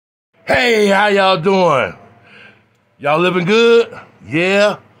Hey, how y'all doing? Y'all living good?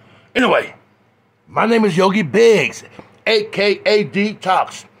 Yeah? Anyway, my name is Yogi Biggs, a.k.a.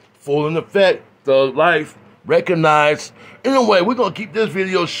 Detox. Full in effect, thug life, recognized. Anyway, we're going to keep this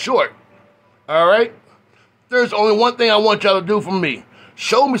video short. Alright? There's only one thing I want y'all to do for me.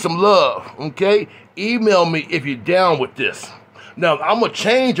 Show me some love, okay? Email me if you're down with this. Now, I'm going to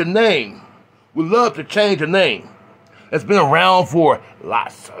change the name. We'd love to change the name. It's been around for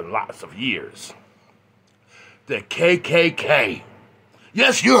lots and lots of years. The KKK.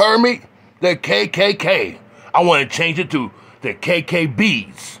 Yes, you heard me. The KKK. I want to change it to the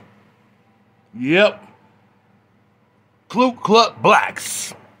KKBs. Yep. Ku Klux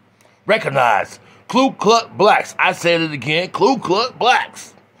Blacks. Recognize. Ku Klux Blacks. I said it again. Ku Klux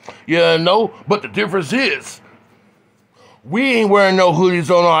Blacks. You know, but the difference is, we ain't wearing no hoodies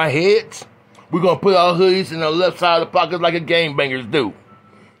on our heads. We're going to put our hoodies in the left side of the pockets like the game bangers do.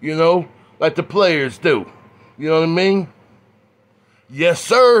 You know, like the players do. You know what I mean? Yes,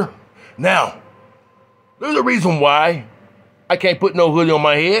 sir. Now, there's a reason why I can't put no hoodie on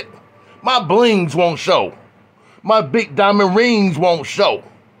my head. My blings won't show. My big diamond rings won't show.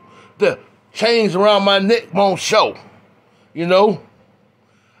 The chains around my neck won't show. You know?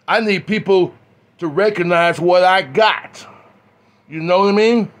 I need people to recognize what I got. You know what I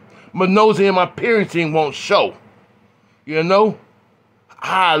mean? My nose and my piercing won't show. You know?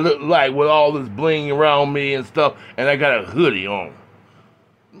 How I look like with all this bling around me and stuff, and I got a hoodie on.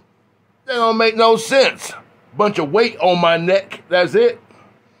 That don't make no sense. Bunch of weight on my neck, that's it.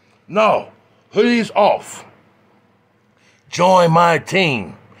 No, hoodie's off. Join my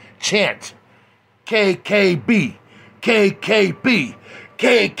team. Chant KKB, KKB,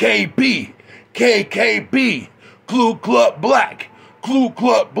 KKB, KKB, Ku Klux Black. Ku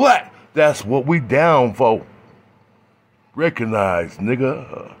Klux Black. That's what we down for. Recognize,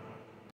 nigga.